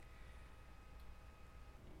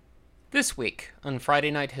This week on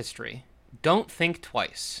Friday Night History, don't think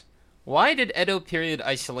twice. Why did Edo period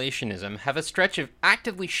isolationism have a stretch of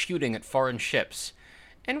actively shooting at foreign ships?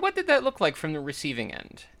 And what did that look like from the receiving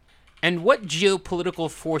end? And what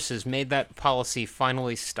geopolitical forces made that policy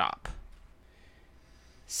finally stop?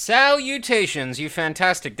 Salutations, you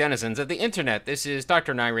fantastic denizens of the internet. This is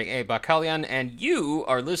Dr. Nairi A. Bakalian, and you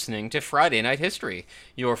are listening to Friday Night History,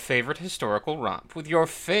 your favorite historical romp with your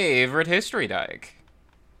favorite history dyke.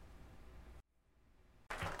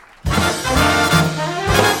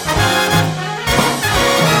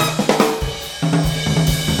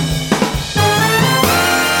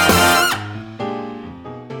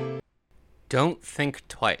 Don't think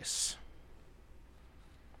twice.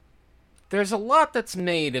 There's a lot that's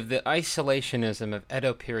made of the isolationism of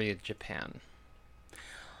Edo period Japan.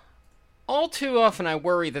 All too often I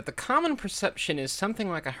worry that the common perception is something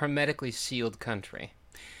like a hermetically sealed country.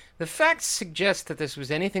 The facts suggest that this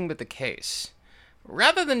was anything but the case.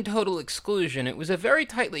 Rather than total exclusion, it was a very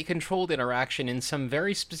tightly controlled interaction in some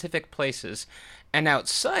very specific places, and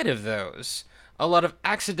outside of those, a lot of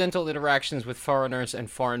accidental interactions with foreigners and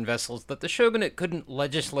foreign vessels that the shogunate couldn't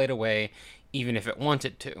legislate away even if it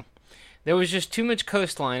wanted to. There was just too much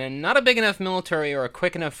coastline and not a big enough military or a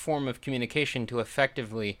quick enough form of communication to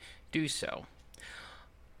effectively do so.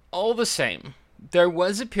 All the same, there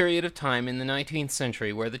was a period of time in the 19th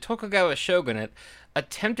century where the Tokugawa shogunate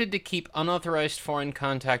attempted to keep unauthorized foreign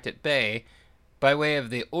contact at bay by way of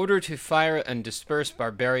the order to fire and disperse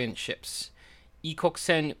barbarian ships,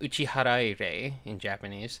 Ikkokusen Uchiharai in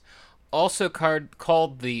Japanese, also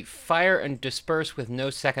called the Fire and Disperse with No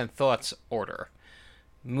Second Thoughts order,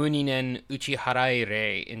 Muninen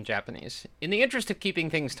Uchiharai in Japanese. In the interest of keeping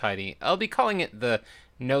things tidy, I'll be calling it the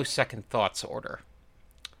No Second Thoughts order.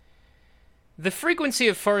 The frequency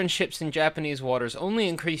of foreign ships in Japanese waters only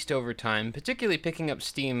increased over time, particularly picking up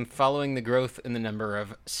steam following the growth in the number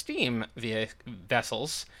of steam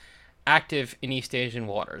vessels active in East Asian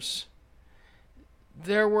waters.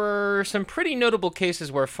 There were some pretty notable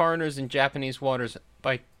cases where foreigners in Japanese waters,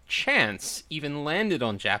 by chance, even landed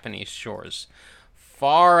on Japanese shores,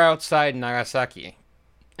 far outside Nagasaki.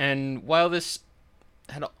 And while this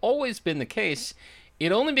had always been the case,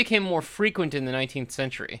 it only became more frequent in the 19th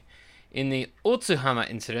century. In the Otsuhama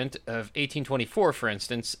incident of 1824, for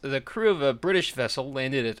instance, the crew of a British vessel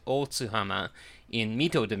landed at Otsuhama in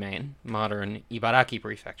Mito Domain, modern Ibaraki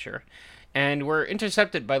Prefecture, and were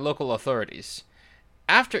intercepted by local authorities.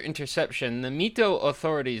 After interception, the Mito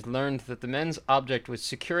authorities learned that the men's object was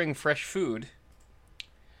securing fresh food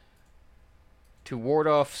to ward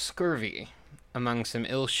off scurvy among some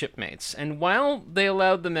ill shipmates, and while they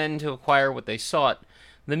allowed the men to acquire what they sought,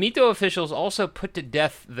 the Mito officials also put to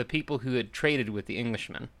death the people who had traded with the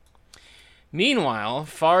Englishmen. Meanwhile,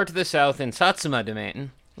 far to the south in Satsuma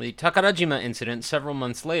Domain, the Takarajima incident several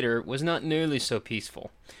months later was not nearly so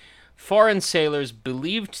peaceful. Foreign sailors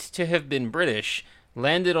believed to have been British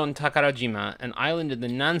landed on Takarajima, an island in the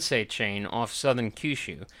Nansei chain off southern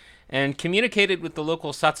Kyushu, and communicated with the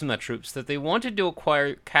local Satsuma troops that they wanted to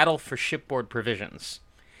acquire cattle for shipboard provisions.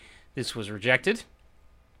 This was rejected,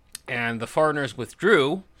 and the foreigners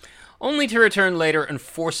withdrew, only to return later and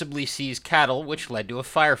forcibly seize cattle, which led to a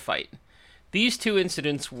firefight. These two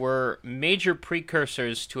incidents were major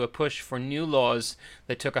precursors to a push for new laws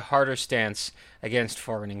that took a harder stance against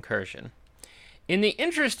foreign incursion. In the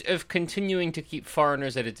interest of continuing to keep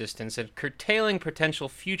foreigners at a distance and curtailing potential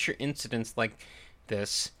future incidents like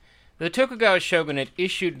this, the Tokugawa shogunate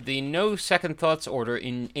issued the No Second Thoughts order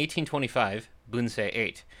in 1825, Bunsei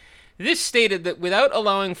 8. This stated that without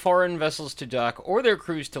allowing foreign vessels to dock or their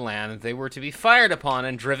crews to land, they were to be fired upon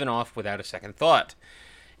and driven off without a second thought.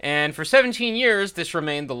 And for 17 years, this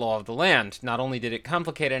remained the law of the land. Not only did it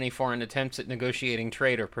complicate any foreign attempts at negotiating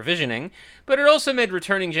trade or provisioning, but it also made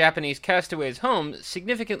returning Japanese castaways home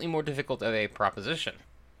significantly more difficult of a proposition.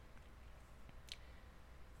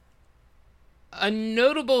 A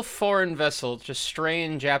notable foreign vessel to stray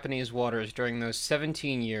in Japanese waters during those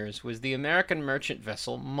 17 years was the American merchant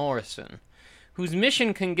vessel Morrison, whose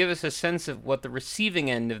mission can give us a sense of what the receiving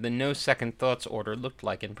end of the No Second Thoughts order looked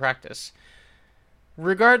like in practice.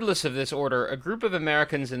 Regardless of this order, a group of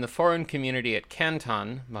Americans in the foreign community at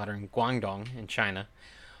Canton, modern Guangdong in China,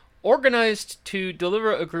 organized to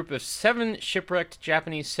deliver a group of 7 shipwrecked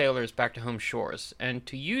Japanese sailors back to home shores, and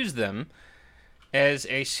to use them as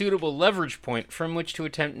a suitable leverage point from which to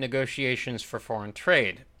attempt negotiations for foreign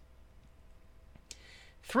trade.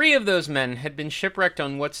 3 of those men had been shipwrecked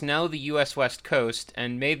on what's now the U.S. West Coast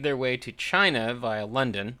and made their way to China via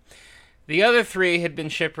London. The other 3 had been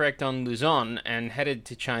shipwrecked on Luzon and headed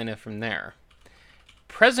to China from there.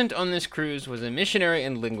 Present on this cruise was a missionary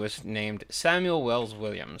and linguist named Samuel Wells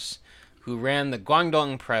Williams, who ran the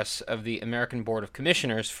Guangdong Press of the American Board of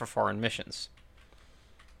Commissioners for Foreign Missions.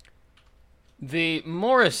 The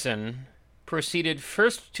Morrison proceeded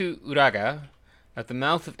first to Uraga, at the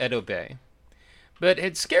mouth of Edo Bay, but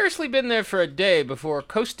had scarcely been there for a day before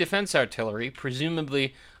coast defense artillery,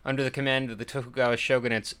 presumably under the command of the Tokugawa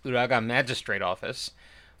shogunate's Uraga Magistrate Office,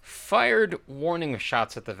 fired warning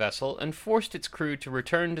shots at the vessel and forced its crew to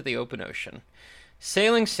return to the open ocean.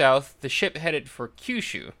 Sailing south, the ship headed for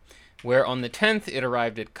Kyushu, where on the 10th it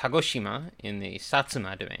arrived at Kagoshima in the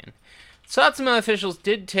Satsuma domain. Satsuma officials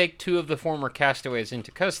did take 2 of the former castaways into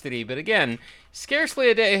custody, but again, scarcely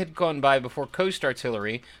a day had gone by before coast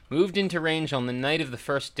artillery, moved into range on the night of the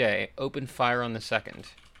first day, opened fire on the second.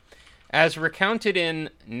 As recounted in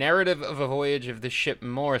Narrative of a Voyage of the Ship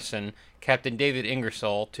Morrison, Captain David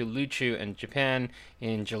Ingersoll, to Lutchu and Japan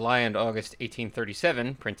in July and August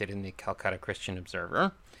 1837, printed in the Calcutta Christian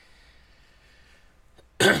Observer,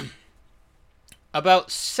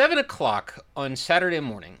 about 7 o'clock on Saturday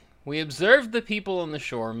morning, we observed the people on the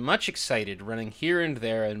shore much excited, running here and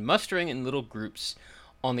there and mustering in little groups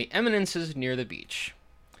on the eminences near the beach.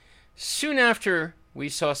 Soon after, we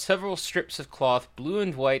saw several strips of cloth, blue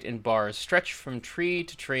and white in bars, stretched from tree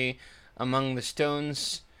to tree among the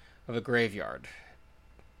stones of a graveyard.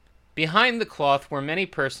 Behind the cloth were many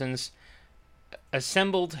persons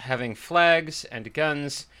assembled, having flags and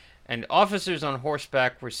guns, and officers on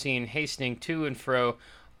horseback were seen hastening to and fro,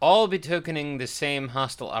 all betokening the same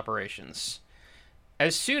hostile operations.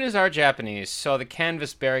 As soon as our Japanese saw the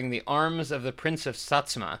canvas bearing the arms of the Prince of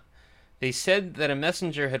Satsuma, they said that a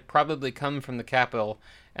messenger had probably come from the capital,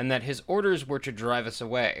 and that his orders were to drive us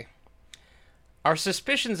away. Our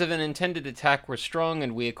suspicions of an intended attack were strong,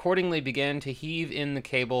 and we accordingly began to heave in the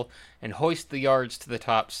cable and hoist the yards to the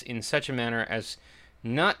tops in such a manner as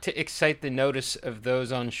not to excite the notice of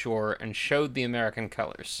those on shore, and showed the American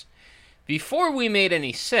colors. Before we made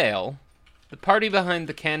any sail, the party behind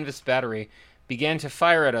the canvas battery began to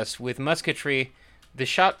fire at us with musketry, the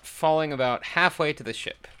shot falling about halfway to the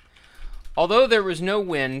ship. Although there was no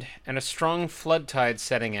wind and a strong flood tide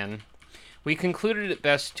setting in, we concluded it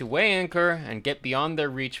best to weigh anchor and get beyond their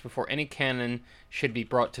reach before any cannon should be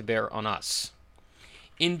brought to bear on us.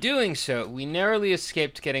 In doing so, we narrowly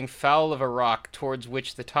escaped getting foul of a rock towards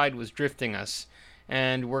which the tide was drifting us,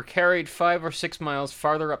 and were carried 5 or 6 miles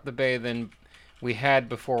farther up the bay than we had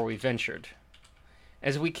before we ventured.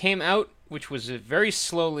 As we came out, which was very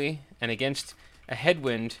slowly and against a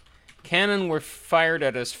headwind, cannon were fired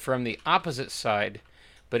at us from the opposite side,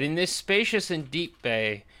 but in this spacious and deep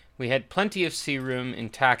bay we had plenty of sea room in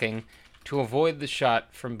tacking to avoid the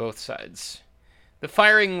shot from both sides. The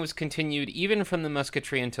firing was continued even from the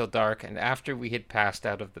musketry until dark, and after we had passed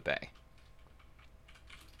out of the bay.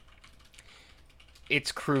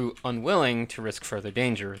 Its crew unwilling to risk further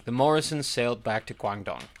danger, the Morrison sailed back to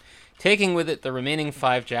Guangdong, taking with it the remaining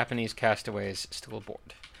 5 Japanese castaways still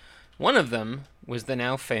aboard. One of them was the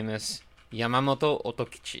now famous Yamamoto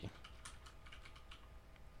Otokichi.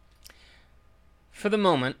 For the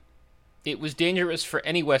moment, it was dangerous for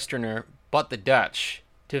any Westerner but the Dutch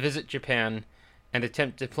to visit Japan and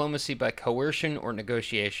attempt diplomacy by coercion or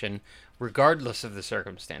negotiation, regardless of the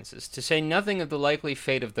circumstances, to say nothing of the likely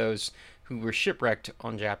fate of those who were shipwrecked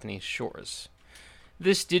on Japanese shores.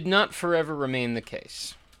 This did not forever remain the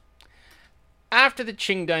case. After the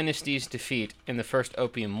Qing dynasty's defeat in the First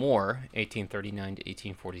Opium War, 1839 to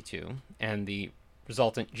 1842, and the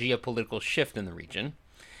resultant geopolitical shift in the region,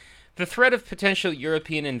 the threat of potential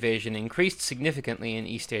European invasion increased significantly in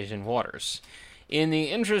East Asian waters. In the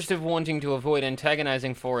interest of wanting to avoid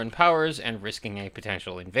antagonizing foreign powers and risking a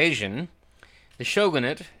potential invasion, the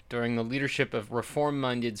shogunate, during the leadership of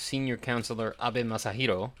reform-minded senior counselor Abe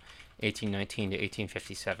Masahiro, 1819 to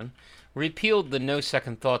 1857, repealed the No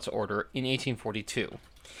Second Thoughts Order in 1842.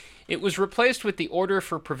 It was replaced with the Order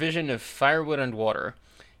for Provision of Firewood and Water,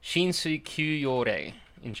 Shinsui Kyuyore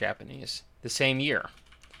in Japanese, the same year,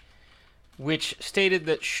 which stated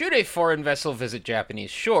that should a foreign vessel visit Japanese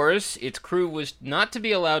shores, its crew was not to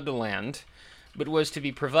be allowed to land, but was to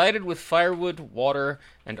be provided with firewood, water,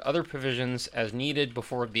 and other provisions as needed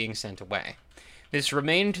before being sent away. This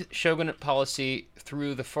remained shogunate policy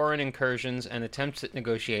through the foreign incursions and attempts at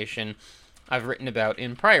negotiation I've written about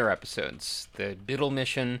in prior episodes. The Biddle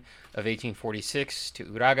Mission of 1846 to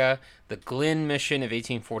Uraga, the Glynn Mission of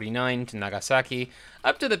 1849 to Nagasaki,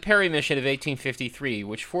 up to the Perry Mission of 1853,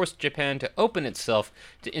 which forced Japan to open itself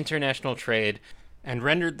to international trade and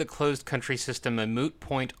rendered the closed country system a moot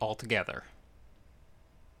point altogether.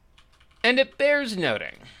 And it bears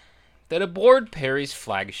noting that aboard Perry's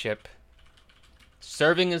flagship,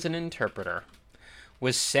 serving as an interpreter,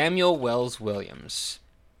 was Samuel Wells Williams,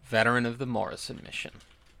 veteran of the Morrison mission.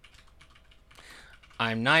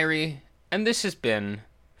 I'm Nairi, and this has been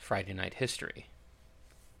Friday Night History.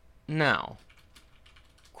 Now,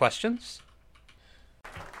 questions?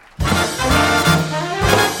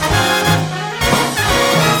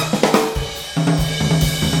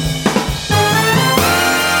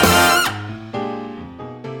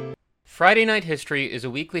 Friday Night History is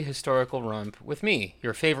a weekly historical romp with me,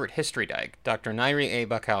 your favorite history dyke, Dr. Nairi A.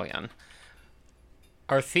 Bakalyan.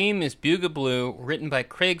 Our theme is Buga Blue, written by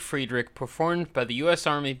Craig Friedrich, performed by the U.S.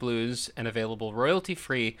 Army Blues, and available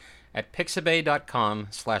royalty-free at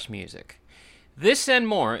pixabay.com/music. This and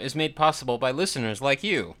more is made possible by listeners like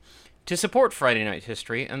you. To support Friday Night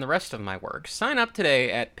History and the rest of my work, sign up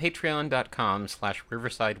today at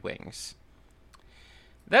patreon.com/riversidewings.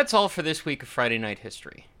 That's all for this week of Friday Night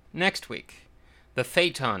History. Next week, the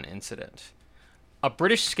Phaeton Incident. A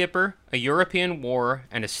British skipper, a European war,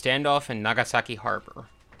 and a standoff in Nagasaki Harbor.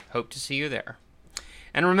 Hope to see you there.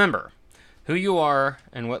 And remember, who you are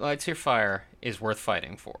and what lights your fire is worth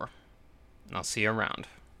fighting for. I'll see you around.